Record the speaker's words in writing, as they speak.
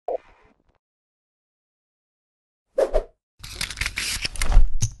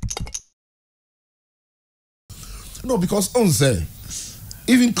No, because on say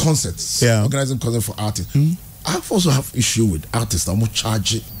even concerts, organizing concerts for artists. I also have issue with artists that more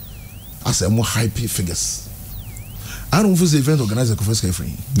charge it as a more high pay figures. I don't feel the event organizer can first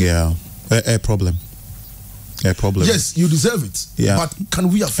free. Yeah, a problem. A problem. Yes, you deserve it. Yeah, but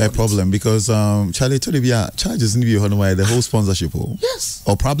can we afford a problem it? because Charlie Tolibia charges in the whole sponsorship. Yes,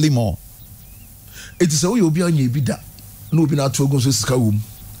 or probably more. It is a way you'll be on your bidder. No, be not to go to Skawum.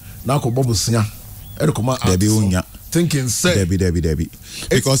 Now, Bobo Singer. Thinking, say, Debbie.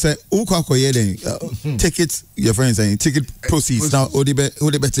 Because tickets, your friends saying ticket proceeds now, all the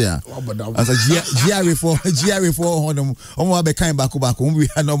better. As a GR4 on them, on be kind back, we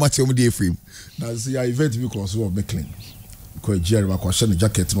had no much on the free. That's the event because we are making. Because GR question the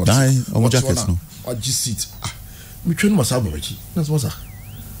jacket, not jackets, no. Or just seat. We train was average. That's what's that.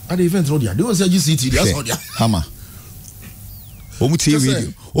 At the event, Rodia, they was a GCT, that's all. Hammer.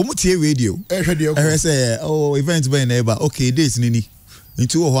 Omutie radio. I say, oh, events by neighbor. Okay, this nini.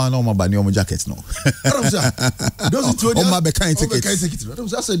 Into a one on my banner jackets no. Those two on my kind tickets.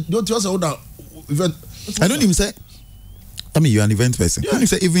 I said, don't you also order event? I don't even say. I mean, you're an event person. Don't you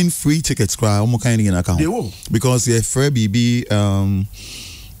say even free tickets? Cry, almost kind in account. They will because the fair BB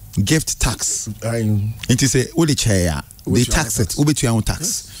gift tax. And to say, what the chair they tax it. Ube to your own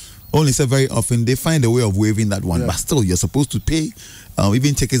tax. Only say very often they find a way of waiving that one, but still you're supposed to pay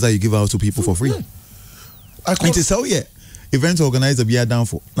even tickets that you give out to people for free. And to say, event organizer be down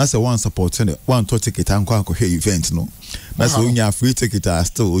for. That's the one supporting it. One to ticket and go event no. That's when you have free ticket are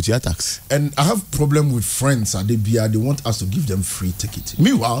still OG tax. And I have problem with friends at the beer. They want us to give them free ticket.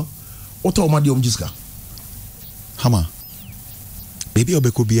 Meanwhile, what Omadi Omjiska? Hammer. Baby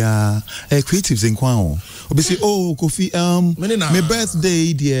obekobia creatives in kwao obi say oh Kofi my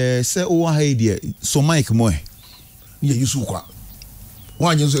birthday there say oh hi there so Mike moy yeah you so kwa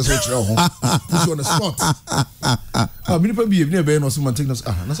one you so chira ho put you on the spot me nipa bi be no so man take us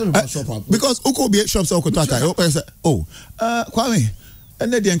na say me shop up because uko be shop so okotata you say oh kwame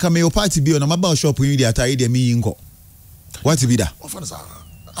and then can me party bi on my bar shop you dey atai dey me yinko what be that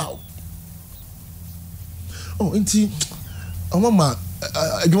oh inti mama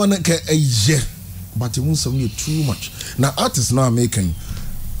I don't want to a year, but it won't sound too much. Now artists now are making.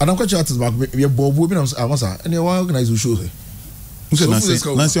 I don't catch artists back. We are Bob women. I must say, and you organize your shows.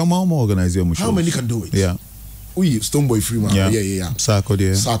 Nancy, your mom organize your shows. How many can do it? Yeah, we Stoneboy Freeman. Yeah. Sarko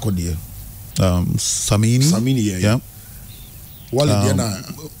dear. Samini. Yeah.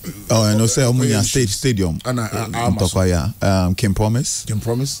 Oh, and also Omunya Stadium. And Kim Promise.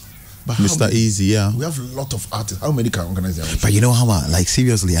 But Mr. Easy, yeah. We have a lot of artists. How many can organize their own? But you know how, like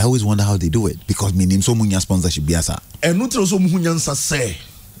seriously, I always wonder how they do it because me name so munya sponsorship biasa. And not also munya say,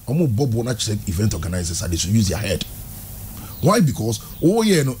 Omo Bob won't check event organizers and they should use their head. Why? Because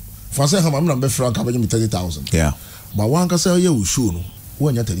no. For say I'm number frank having me 30,000. Yeah. But one can say oh yeah we show no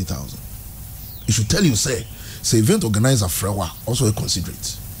when you 30,000. It should tell you say event organizer frewa also consider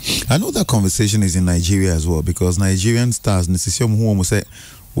it. I know that conversation is in Nigeria as well because Nigerian stars necessarily who almost say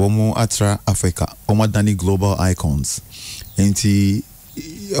Womo Atra Africa, Omo Dani global icons. Enti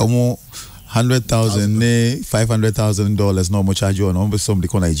Omo $100,000, $500,000 no more charge you on somebody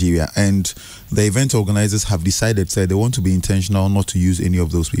called Nigeria. And the event organizers have decided say they want to be intentional not to use any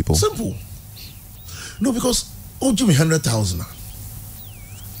of those people. Simple. No, because give me 100,000.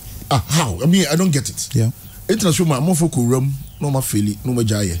 How? I mean, I don't get it. Yeah. International man, more for room, no more failure, no more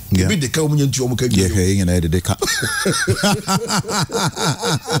jaya. Yeah. Maybe the cow when you do yeah, hey, and I did the cat.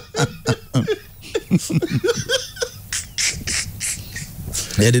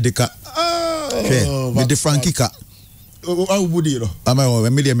 Yeah, the cat. Oh, with the Frankie cat. Oh, would you know? I'm a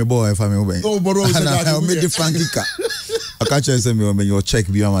medium boy if I'm away. Oh, but I made the Frankie cat. I can't just say me when your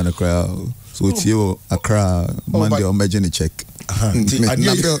check beyond the crowd. So it's you a crowd Monday or imagine a check.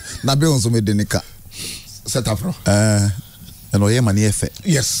 Nabil also made the cat. Set up, and I am money effect.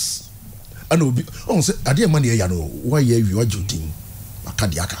 Yes, I know. Oh, I did money. I know why you are joking.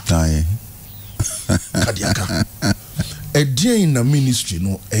 Kadiaka. Kadiaka. A day in the ministry,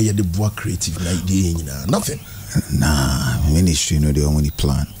 no, the boy creative idea, nothing. Nah, ministry, no, the only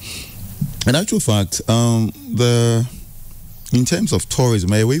plan. In actual fact, in terms of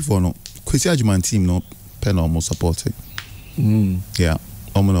tourism, I wait for no. Kwesi Ajuman team, no, pen almost supporting. Yeah.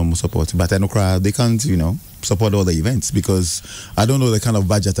 Almost supporting, but I know they can't, support all the events because I don't know the kind of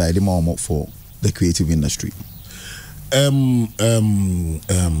budget I demand for the creative industry.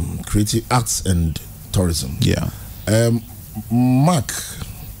 Creative arts and tourism. Yeah. Mark,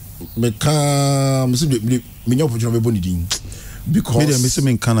 because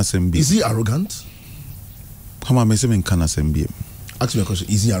is he arrogant? How am I missing Kana Sembi? Ask me a question.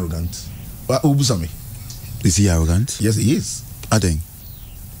 Is he arrogant? Ubusame. Is he arrogant? Yes, he is. I think.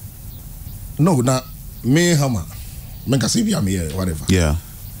 No, now me Hammer. Me can say be me whatever. Yeah.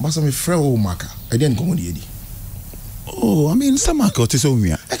 But some friend o maka. I didn't come on the eddy. Oh, I mean, some maka to so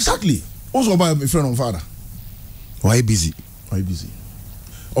me. Exactly. Also by my friend on father. Why busy? Why busy?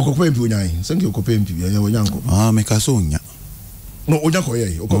 Okope mpi onyai. Thank you okope mpi ya onyanko. Ah, me ka so nya. No, onyanko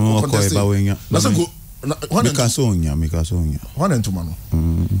ye. Okope ba wenya. Na so go me ka so nya. One and two man.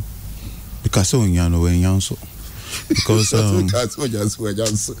 Because no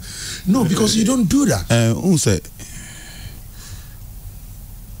because no, because you don't do that. Who said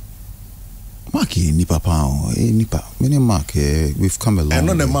Maki ni papa nipa many mark we've come along. And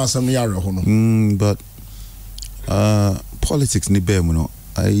not the mass and the but politics ni be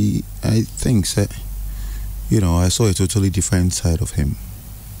I think I saw a totally different side of him.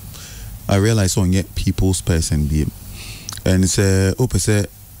 I realized on yet people's person be and say opese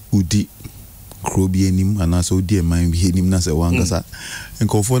udi krobi enim anaso udi e man bi enim na se wankasa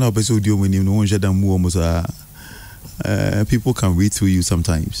nkofo na opese udi o enim no won sheda mu omo sa people can read through you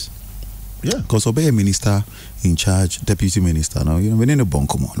sometimes. Yeah, because obey a minister in charge, deputy minister now, when in a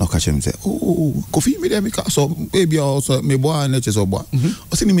bonkomo, no catch him say, oh, Kofi me there because so baby also me boy and let's so boy.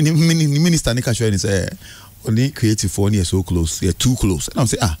 O see minister ni catch and say only creative for near so close, you're too close. And I'm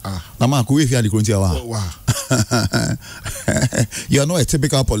say na man ko we fi the country wow. You are not a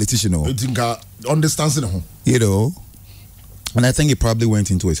typical politician, no. You think understands and I think it probably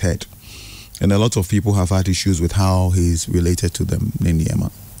went into his head. And a lot of people have had issues with how he's related to them in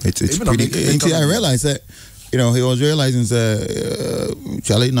Niema. It's pretty. I realized that, he was realizing that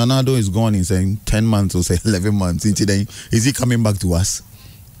Charlie Nanado is gone in saying 10 months or say 11 months. Is he coming back to us?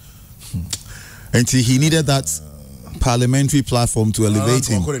 And he needed that parliamentary platform to elevate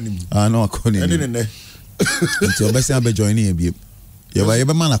him. No, I couldn't. Until best I'm joining him. You have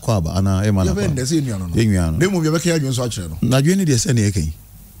a man akwaba, and I am a man. They move your vacation on such a now. You need to send again.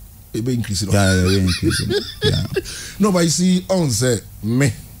 It be increasing. Yeah. No, but you see, on say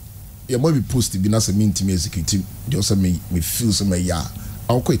me. You might be posted be as a mean to me executive. Just me feel some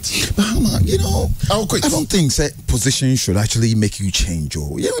I'll quit. But I'll quit. I don't think that position should actually make you change.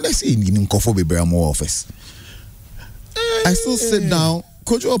 Let's say in Kofi more office. I still sit down.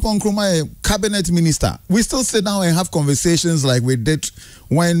 Kojo upon Kruma, cabinet minister. We still sit down and have conversations like we did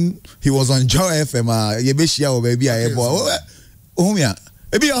when he was on Joe FM. Yebeshia or baby Ohumia.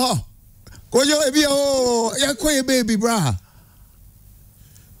 Ebi Kojo ebi ya koye baby bra.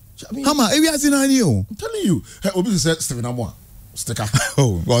 Hammer, ebi asina ni o. I'm telling you. Hey, Obi said Stephen Amwa. Sticker.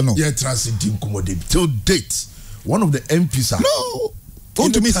 Oh, well no. Yeah, transiting commodity till date. One of the MPs. No.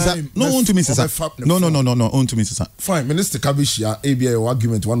 On to me, sir. No, on to me, sir. No. On to me, sir. Fine, Minister Kabishia, ABA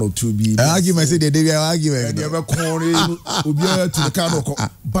argument 1 or 2B. Argument say they argument. And you ever call it to the car.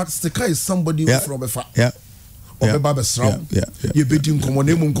 But Sticker is somebody from a yeah. Or Baba Sram. Yeah. You beat him, common,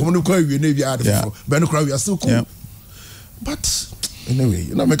 you navy out of Benocra, we are still cool. But anyway,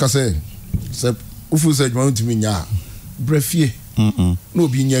 make us say, Ufu said, want to me, Brefie. No,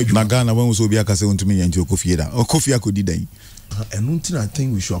 being near Ghana, when was Obiaka saying to me and Kofi or Kofi Okyere. And one thing I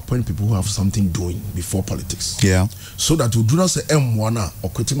think we should appoint people who have something doing before politics. Yeah. So that we do not say M1 or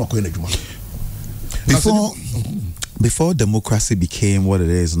Kwetima Kwenejuma. Before democracy became what it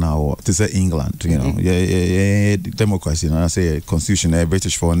is now, to say England, democracy, I say constitution,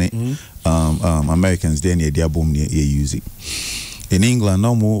 British for Americans, then they are boom using. In England,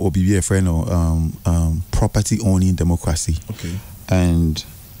 no more or be a friend of property owning democracy. Okay. And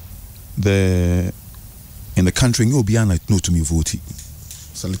in the country, you'll be like no to me voting.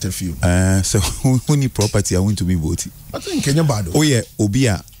 Selected few. So only property I want to be voting. I think Kenya bad. Oh yeah,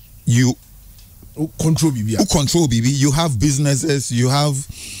 Obia, you control BB. Who control BB? You have businesses, you have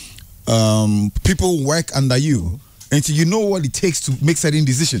people work under you, and so you know what it takes to make certain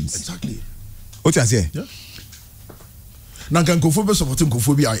decisions. Exactly. What you say? Yeah. Now can Kofi supporting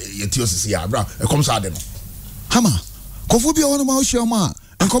Kofi yetios ya bra e come sa dem. Hammer. Kofi one ma share ma.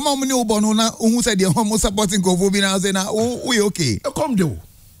 And come on many obono na who said the homo supporting Kofi na say na we okay. E come de.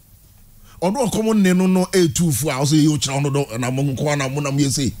 Odo come ne no A2 fu a say you chira no na mo nko na mo na me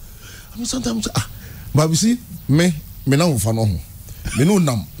say. I mean sometimes but you see me na mfa no ho. Me no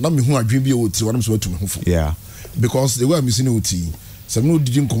nam na me hu adwen bi o ti wonam so atu me ho fo. Yeah. Because the way I'm seeing it, some no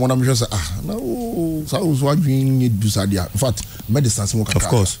didn't come on. I'm just no. So I was watching do sadia. In fact, medicine. Of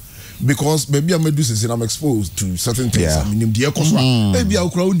course. Because maybe I'm I'm exposed to certain things. Yeah. I mean, the echo. Maybe I'll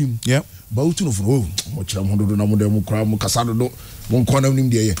crown him. Yeah. But you know, much I'm hundred na mo dem crown mo kasado do. Mo corner him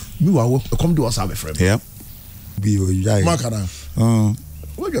there. Me wa come do us have a friend. Yeah. Be Makana.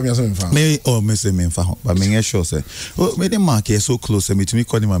 What you mean fa? Me me say me fa, but me sure say. Oh, me the mark is so close me to me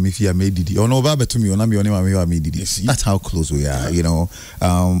call him me fia me didi. Oh no, ba to me ona me ona me didi. That's how close we are, you know.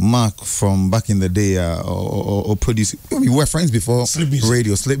 Mark from back in the day or produce. We were friends before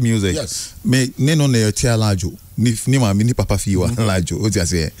radio, slip music. Yes. Me ne no na tia lajo. Ni ma mi ni papa fi wa lajo. O ti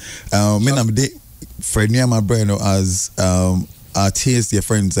say. Me na me de friend near my brother as artist, your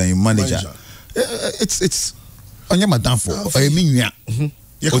friends and manager. It's on your madam for I mean yeah.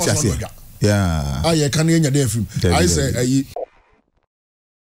 Yeah. I say